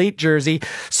VanVleet jersey.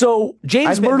 So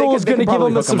James Myrtle is going to give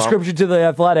him a subscription to The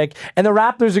Athletic, and the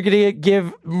Raptors are going to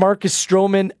give Marcus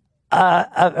Stroman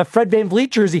a Fred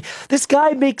VanVleet jersey. This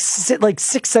guy makes like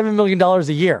 $6-7 million a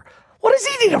year. What does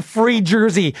he need a free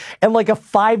jersey and like a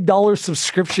 $5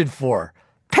 subscription for?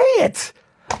 Pay it.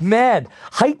 Man,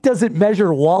 height doesn't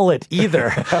measure wallet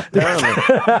either.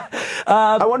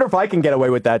 I wonder if I can get away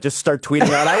with that. Just start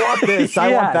tweeting out, I want this,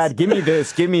 I want that, give me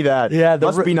this, give me that. Yeah,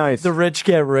 must be nice. The rich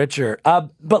get richer.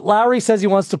 But Lowry says he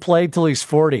wants to play till he's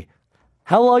 40.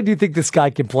 How long do you think this guy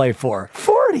can play for?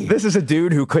 40. This is a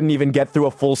dude who couldn't even get through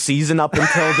a full season up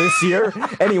until this year,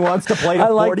 and he wants to play to 40. I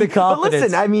like the confidence. But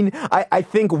listen, I mean, I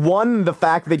think, one, the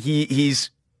fact that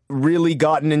he's really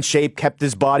gotten in shape, kept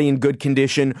his body in good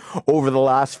condition over the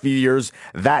last few years,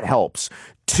 that helps.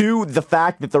 Two, the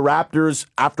fact that the Raptors,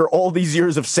 after all these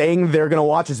years of saying they're going to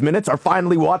watch his minutes, are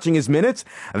finally watching his minutes.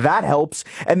 That helps.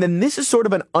 And then this is sort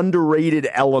of an underrated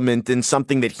element, and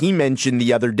something that he mentioned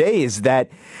the other day is that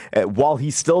while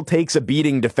he still takes a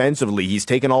beating defensively, he's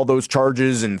taken all those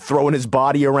charges and throwing his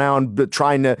body around,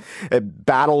 trying to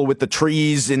battle with the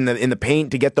trees in the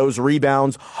paint to get those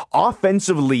rebounds.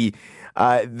 Offensively,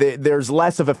 there's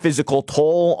less of a physical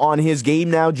toll on his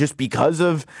game now just because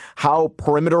of how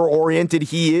perimeter-oriented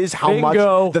he is, how much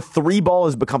the three ball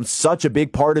has become such a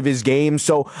big part of his game.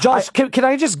 So, Josh, can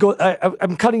I just go?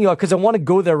 I'm cutting you off because I want to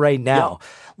go there right now.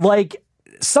 Yeah. Like,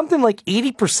 something like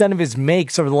 80% of his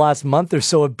makes over the last month or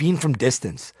so have been from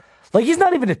distance. Like, he's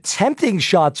not even attempting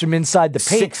shots from inside the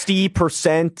paint. 60%,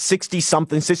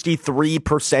 60-something,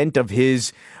 63% of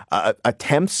his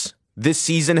attempts this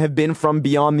season have been from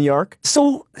beyond the arc.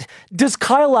 So does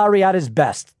Kyle Lowry at his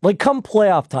best, like come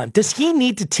playoff time, does he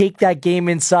need to take that game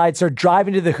inside, start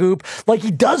driving to the hoop like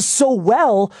he does so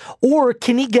well, or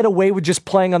can he get away with just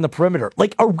playing on the perimeter?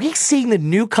 Like, are we seeing the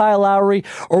new Kyle Lowry,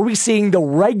 or are we seeing the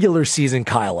regular season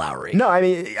Kyle Lowry? No, I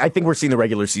mean, I think we're seeing the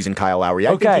regular season Kyle Lowry.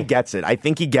 I think he gets it. I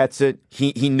think he gets it.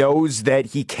 He knows that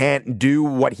he can't do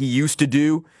what he used to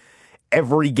do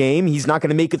every game. He's not going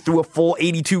to make it through a full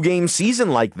 82-game season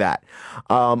like that.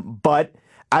 But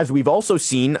as we've also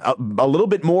seen a little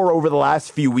bit more over the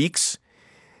last few weeks,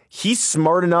 he's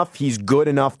smart enough, he's good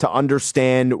enough to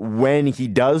understand when he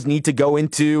does need to go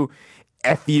into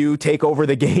F you, take over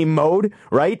the game mode,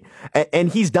 right?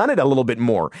 And he's done it a little bit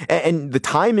more. And the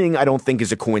timing, I don't think,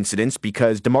 is a coincidence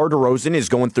because DeMar DeRozan is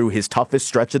going through his toughest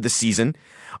stretch of the season.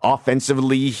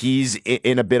 Offensively, he's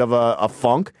in a bit of a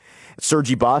funk. Serge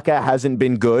Ibaka hasn't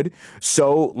been good.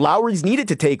 So Lowry's needed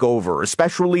to take over,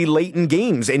 especially late in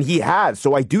games, and he has.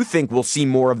 So I do think we'll see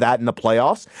more of that in the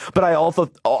playoffs. But I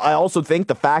also think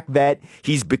the fact that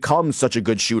he's become such a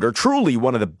good shooter, truly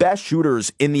one of the best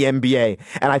shooters in the NBA,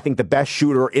 and I think the best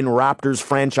shooter in Raptors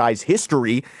franchise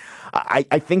history,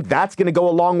 I think that's going to go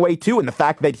a long way too. And the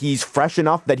fact that he's fresh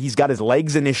enough that he's got his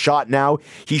legs in his shot now,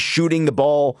 he's shooting the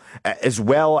ball as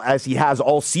well as he has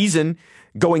all season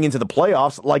going into the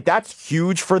playoffs, like that's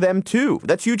huge for them too.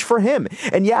 That's huge for him.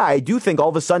 And yeah, I do think all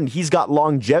of a sudden he's got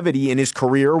longevity in his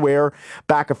career where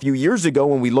back a few years ago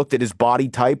when we looked at his body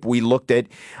type, we looked at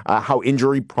how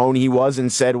injury prone he was and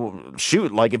said, well,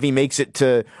 shoot, like if he makes it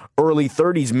to early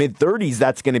 30s, mid 30s,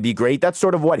 that's going to be great. That's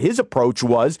sort of what his approach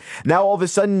was. Now all of a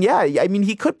sudden, yeah, I mean,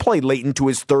 he could play late into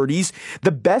his 30s.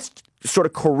 The best sort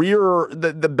of career,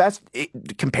 the best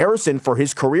comparison for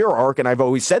his career arc, and I've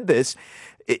always said this,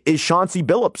 is Chauncey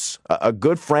Billups, a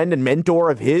good friend and mentor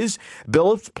of his.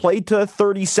 Billups played to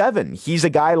 37. He's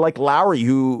a guy like Lowry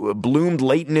who bloomed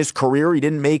late in his career. He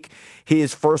didn't make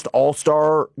his first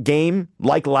All-Star game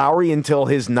like Lowry until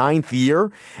his 9th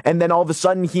year. And then all of a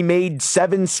sudden he made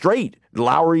 7 straight.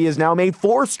 Lowry has now made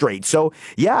 4 straight. So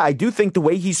yeah, I do think the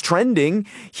way he's trending,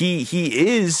 he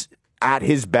is at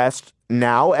his best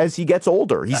now as he gets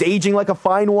older. He's aging like a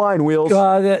fine wine, Wheels.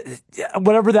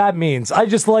 Whatever that means. I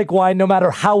just like wine no matter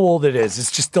how old it is.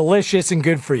 It's just delicious and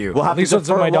good for you. We'll have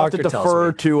to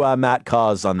defer to Matt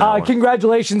Cause on that one.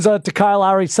 Congratulations to Kyle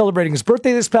Lowry celebrating his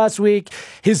birthday this past week.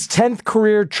 His 10th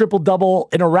career triple-double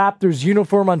in a Raptors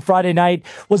uniform on Friday night.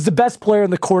 Was the best player on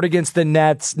the court against the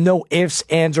Nets. No ifs,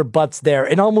 ands, or buts there.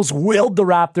 And almost willed the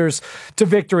Raptors to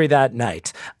victory that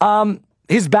night.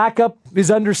 His backup, his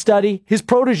understudy, his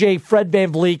protege, Fred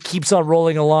VanVleet, keeps on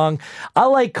rolling along. I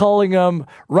like calling him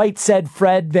Right Said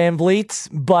Fred VanVleet,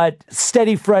 but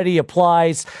Steady Freddy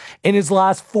applies. In his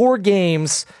last 4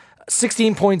 games,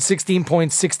 16 points, 16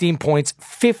 points, 16 points,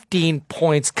 15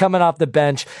 points coming off the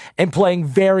bench and playing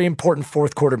very important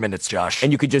fourth quarter minutes, Josh.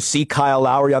 And you could just see Kyle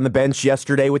Lowry on the bench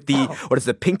yesterday with the, what is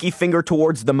the pinky finger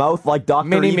towards the mouth like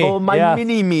Dr. Evil?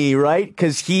 Mini-me, right?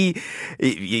 Because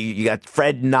you got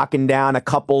Fred knocking down a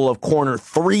couple of corner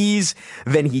threes.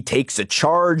 Then he takes a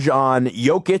charge on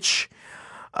Jokic.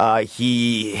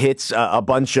 He hits a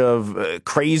bunch of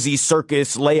crazy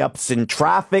circus layups in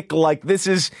traffic. Like this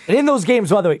is... And in those games,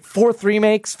 by the way, 4 3-point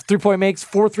makes,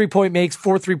 4 3-point makes,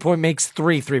 4 3-point makes,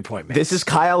 3 3-point makes. This is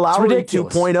Kyle Lowry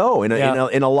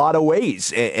 2.0 in a lot of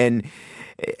ways.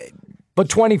 But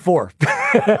 24.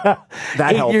 That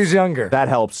 8 helps. years younger. That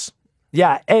helps.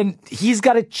 Yeah, and he's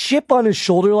got a chip on his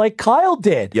shoulder like Kyle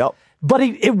did. Yep. But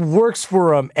it works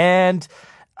for him. And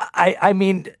I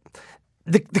mean...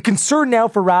 The concern now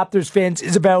for Raptors fans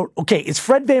is about, okay, is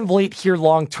Fred VanVleet here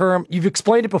long term? You've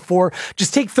explained it before.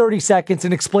 Just take 30 seconds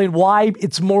and explain why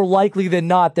it's more likely than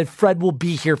not that Fred will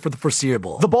be here for the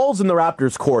foreseeable. The ball's in the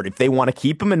Raptors' court if they want to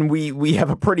keep him, and we have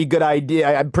a pretty good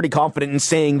idea. I'm pretty confident in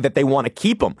saying that they want to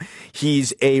keep him.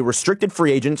 He's a restricted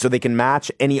free agent, so they can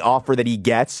match any offer that he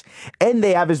gets, and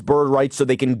they have his bird rights, so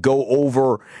they can go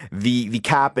over the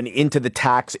cap and into the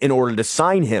tax in order to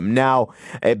sign him. Now,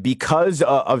 because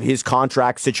of his contract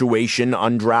situation,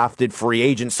 undrafted free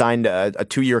agent, signed a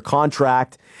 2-year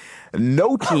contract.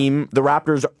 No team, the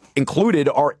Raptors included,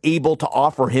 are able to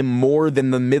offer him more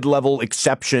than the mid-level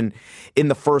exception in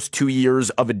the first 2 years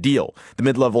of a deal. The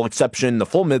mid-level exception, the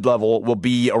full mid-level, will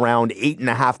be around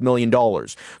 $8.5 million.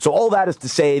 So all that is to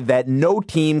say that no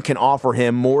team can offer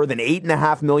him more than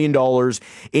 $8.5 million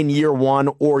in year 1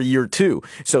 or year 2.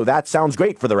 So that sounds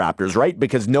great for the Raptors, right?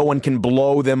 Because no one can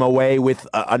blow them away with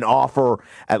an offer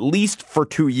at least for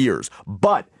 2 years.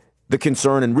 But the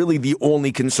concern, and really the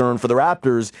only concern for the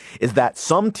Raptors, is that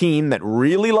some team that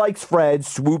really likes Fred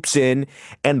swoops in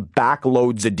and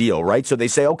backloads a deal, right? So they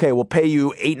say, okay, we'll pay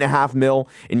you $8.5 million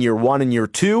in year 1 and year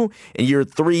 2. In year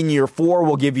 3 and year 4,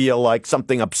 we'll give you like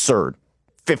something absurd.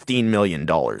 $15 million,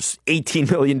 $18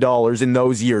 million in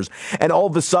those years. And all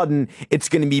of a sudden, it's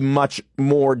going to be much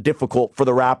more difficult for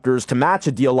the Raptors to match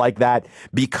a deal like that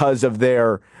because of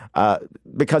their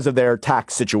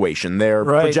tax situation. They're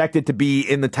projected to be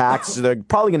in the tax. They're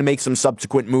probably going to make some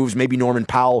subsequent moves. Maybe Norman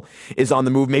Powell is on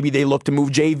the move. Maybe they look to move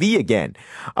JV again.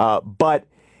 But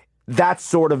that's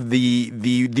sort of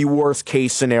the worst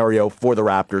case scenario for the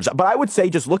Raptors. But I would say,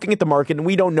 just looking at the market, and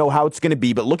we don't know how it's going to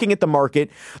be, but looking at the market,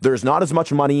 there's not as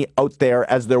much money out there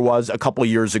as there was a couple of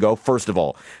years ago, first of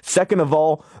all. Second of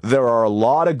all, there are a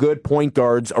lot of good point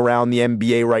guards around the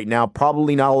NBA right now.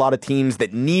 Probably not a lot of teams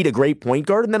that need a great point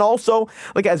guard. And then also,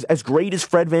 like, as great as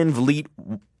Fred VanVleet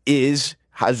is,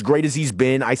 as great as he's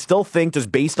been, I still think,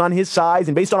 just based on his size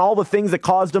and based on all the things that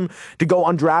caused him to go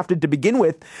undrafted to begin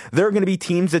with, there are going to be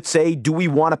teams that say, do we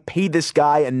want to pay this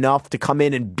guy enough to come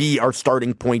in and be our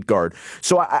starting point guard?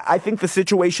 So I think the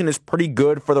situation is pretty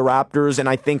good for the Raptors, and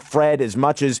I think Fred, as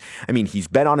much as, I mean, he's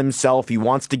bet on himself, he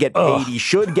wants to get paid, he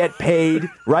should get paid,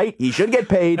 right? He should get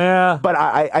paid, but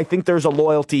I think there's a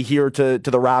loyalty here to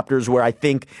the Raptors where I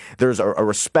think there's a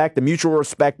respect, a mutual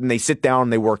respect, and they sit down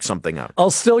and they work something out. I'll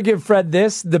still give Fred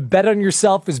this. The bet on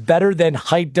yourself is better than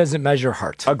height doesn't measure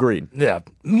heart. Agreed. Yeah.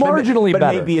 Marginally but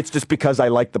better. Maybe it's just because I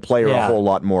like the player a whole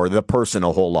lot more, the person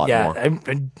a whole lot more. I'm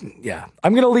going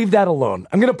to leave that alone.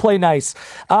 I'm going to play nice.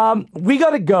 We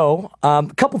got to go. A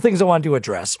couple things I want to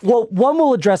address. Well, one,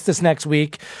 we'll address this next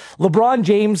week. LeBron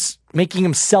James making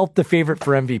himself the favorite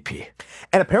for MVP.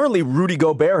 And apparently Rudy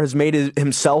Gobert has made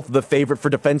himself the favorite for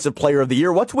Defensive Player of the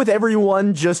Year. What's with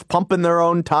everyone just pumping their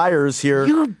own tires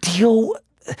here?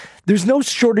 There's no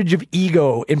shortage of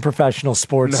ego in professional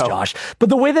sports, Josh. But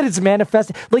the way that it's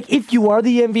manifested, like, if you are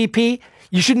the MVP,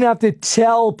 you shouldn't have to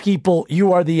tell people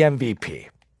you are the MVP.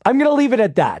 I'm going to leave it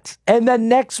at that. And then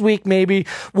next week, maybe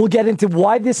we'll get into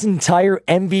why this entire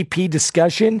MVP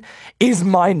discussion is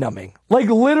mind-numbing. Like,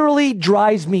 literally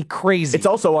drives me crazy. It's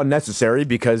also unnecessary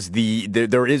because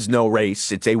there is no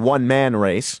race. It's a one-man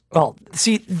race. Well,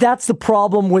 see, that's the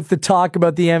problem with the talk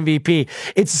about the MVP.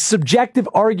 It's a subjective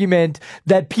argument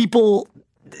that people,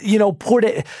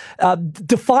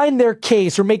 define their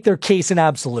case or make their case in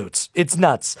absolutes. It's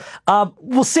nuts.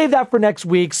 We'll save that for next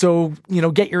week. So,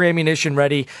 get your ammunition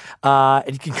ready,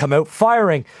 and you can come out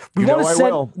firing. We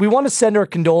want to send our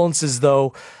condolences,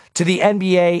 though, to the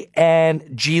NBA and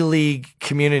G League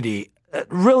community.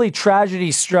 Really,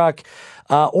 tragedy struck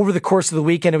over the course of the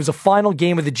weekend. It was a final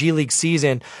game of the G League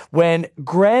season when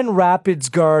Grand Rapids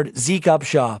guard Zeke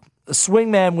Upshaw, a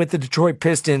swingman with the Detroit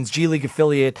Pistons, G League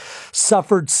affiliate,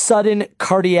 suffered sudden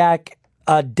cardiac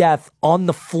death on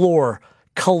the floor,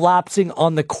 collapsing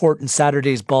on the court in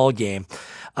Saturday's ball game.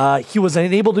 He was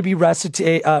unable to be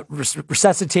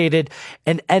resuscitated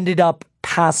and ended up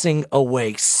passing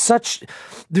away.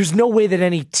 There's no way that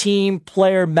any team,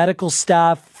 player, medical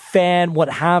staff, fan, what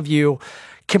have you,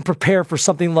 can prepare for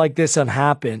something like this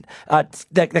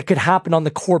that could happen on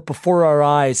the court before our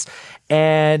eyes.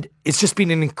 And it's just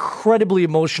been an incredibly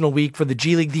emotional week for the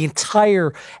G League, the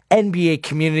entire NBA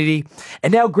community.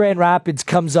 And now Grand Rapids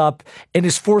comes up and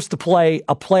is forced to play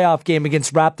a playoff game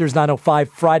against Raptors 905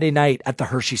 Friday night at the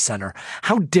Hershey Center.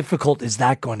 How difficult is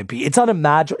that going to be? It's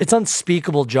unimaginable. It's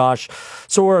unspeakable, Josh.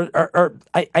 So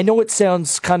I know it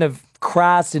sounds kind of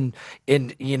crass and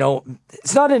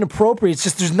it's not inappropriate. It's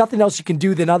just there's nothing else you can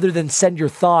do other than send your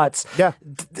thoughts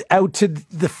out to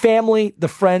the family, the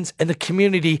friends, and the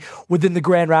community within the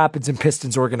Grand Rapids and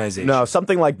Pistons organization. No,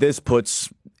 something like this puts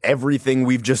everything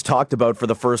we've just talked about for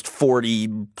the first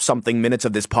 40-something minutes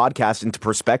of this podcast into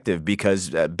perspective, because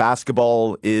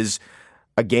basketball is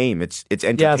a game. It's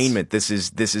entertainment. Yes.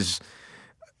 This is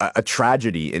a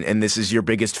tragedy, and this is your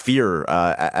biggest fear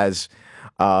as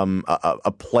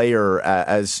a player,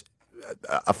 as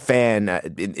a fan,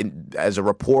 as a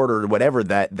reporter, whatever,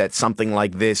 that something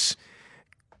like this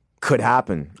could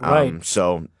happen. Right.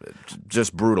 So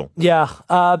just brutal. Yeah.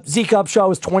 Zeke Upshaw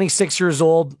was 26 years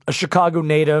old, a Chicago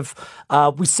native.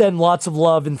 We send lots of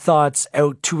love and thoughts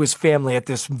out to his family at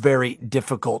this very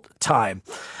difficult time.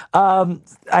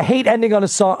 I hate ending on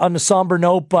a somber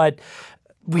note, but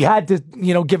we had to,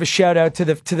 give a shout out to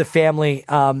the family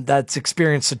that's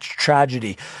experienced such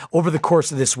tragedy over the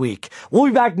course of this week. We'll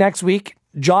be back next week.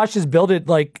 Josh has built it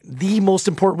like the most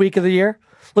important week of the year.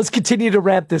 Let's continue to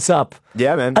ramp this up.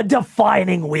 Yeah, man. A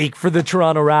defining week for the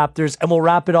Toronto Raptors, and we'll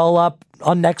wrap it all up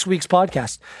on next week's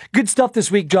podcast. Good stuff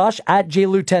this week, Josh, at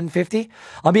JLou1050.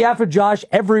 On behalf of Josh,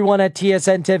 everyone at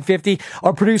TSN 1050,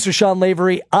 our producer, Sean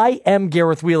Lavery, I am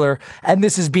Gareth Wheeler, and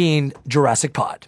this has been Jurassic Pod.